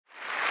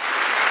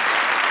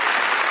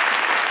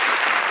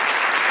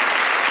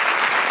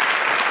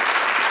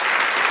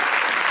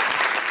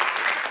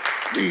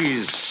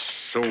These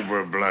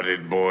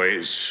sober-blooded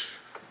boys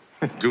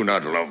do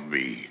not love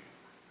me,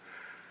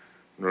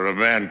 nor a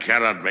man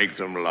cannot make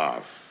them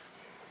laugh.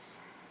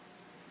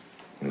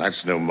 And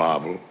that's no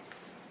marvel.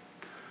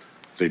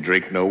 They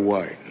drink no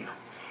wine.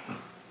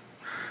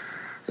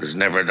 There's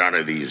never none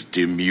of these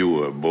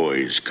demure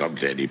boys come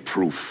to any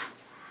proof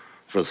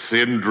for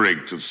thin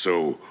drink that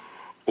so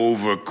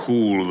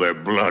overcool their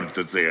blood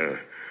that they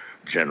are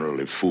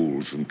generally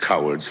fools and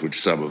cowards,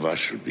 which some of us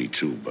should be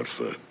too, but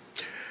for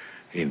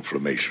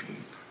inflammation.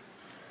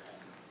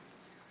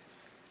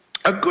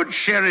 A good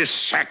sherry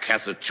sack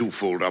hath a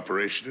twofold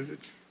operation in it.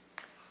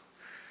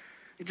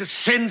 It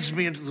ascends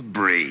me into the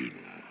brain,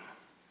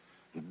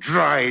 and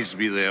dries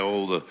me there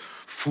all the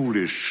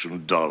foolish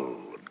and dull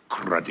and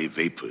cruddy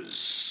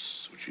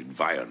vapors which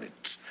environ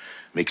it,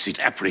 makes it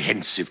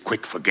apprehensive,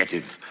 quick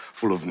forgettive,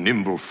 full of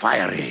nimble,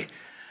 fiery,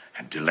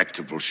 and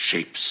delectable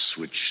shapes,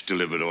 which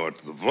delivered o'er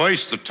to the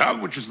voice, the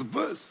tongue, which is the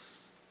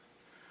birth,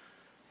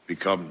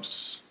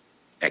 becomes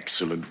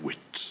excellent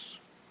wit.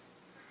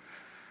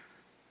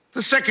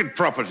 The second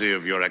property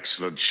of your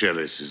excellent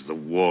sherris is the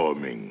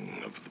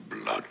warming of the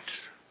blood.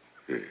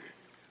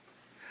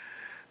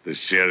 The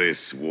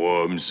sherris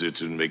warms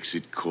it and makes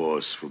it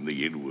course from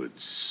the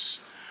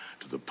inwards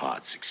to the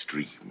parts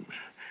extreme.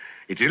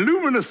 It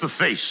illumineth the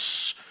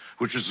face,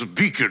 which is a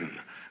beacon,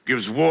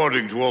 gives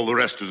warning to all the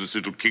rest of this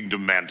little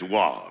kingdom man to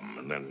arm.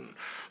 And then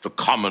the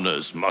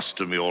commoners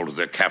muster me all to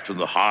their captain,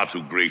 the heart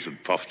who great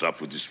and puffed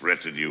up with this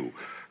retinue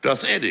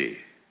doth any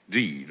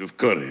deed of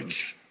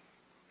courage.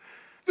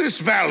 This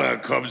valor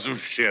comes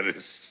of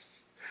sherris,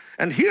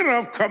 and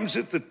hereof comes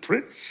it that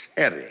Prince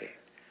Harry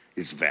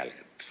is valiant.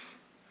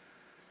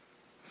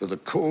 For the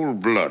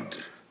cold blood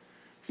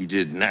he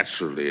did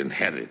naturally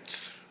inherit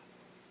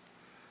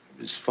of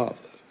his father.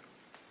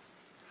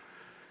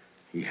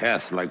 He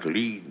hath, like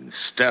lean,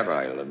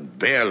 sterile, and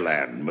bare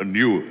land,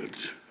 manured,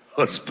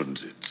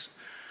 husbanded,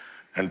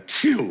 and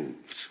tilled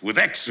with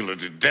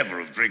excellent endeavor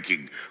of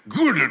drinking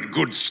good and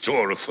good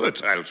store of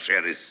fertile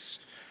sherris,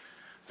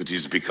 that he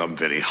has become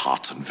very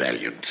hot and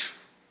valiant.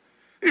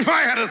 If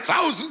I had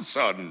 1,000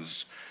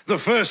 sons, the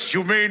first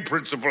humane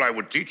principle I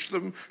would teach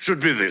them should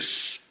be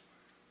this: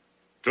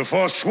 to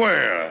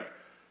forswear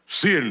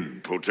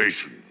thin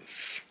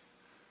potations,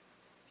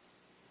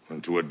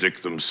 and to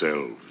addict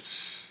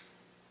themselves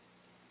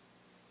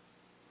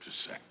to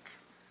sex.